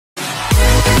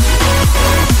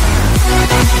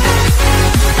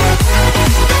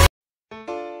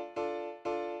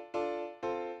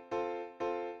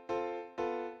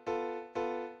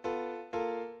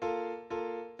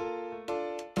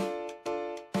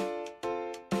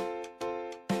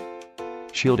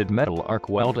shielded metal arc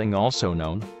welding, also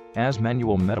known as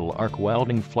manual metal arc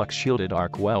welding, flux shielded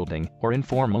arc welding, or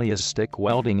informally as stick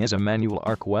welding, is a manual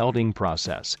arc welding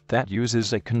process that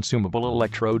uses a consumable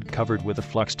electrode covered with a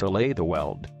flux to lay the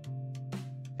weld.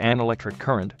 An electric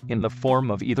current, in the form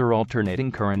of either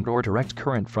alternating current or direct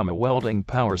current from a welding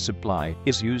power supply,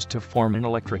 is used to form an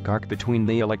electric arc between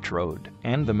the electrode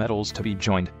and the metals to be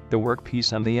joined. The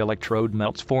workpiece and the electrode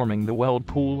melts, forming the weld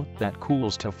pool that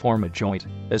cools to form a joint.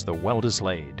 As the weld is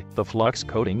laid, the flux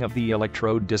coating of the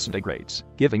electrode disintegrates,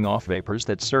 giving off vapors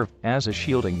that serve as a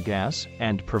shielding gas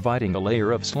and providing a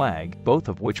layer of slag, both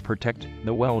of which protect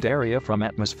the weld area from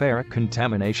atmospheric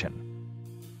contamination.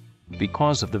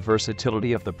 Because of the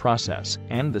versatility of the process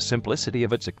and the simplicity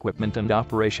of its equipment and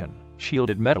operation,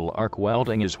 shielded metal arc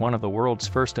welding is one of the world's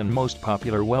first and most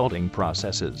popular welding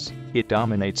processes. It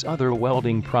dominates other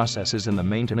welding processes in the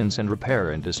maintenance and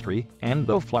repair industry, and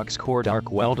though flux core arc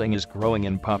welding is growing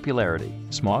in popularity,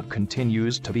 SMAW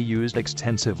continues to be used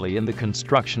extensively in the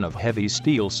construction of heavy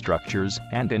steel structures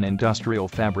and in industrial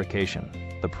fabrication.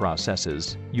 The process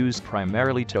is used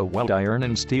primarily to weld iron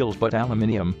and steels, but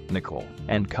aluminum, nickel,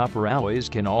 and copper alloys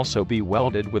can also be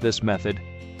welded with this method.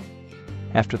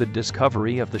 After the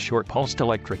discovery of the short-pulsed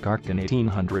electric arc in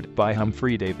 1800 by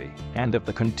Humphrey Davy, and of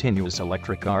the continuous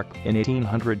electric arc in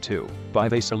 1802 by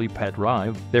Vasily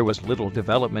Petrov, there was little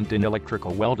development in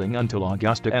electrical welding until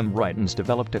Augusta M. Ruytens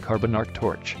developed a carbon arc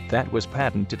torch that was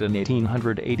patented in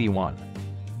 1881.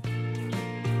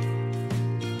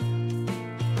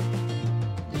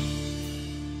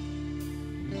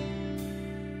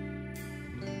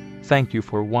 Thank you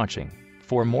for watching.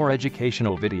 For more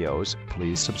educational videos,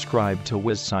 please subscribe to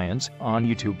WizScience on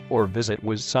YouTube or visit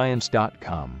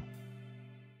wizscience.com.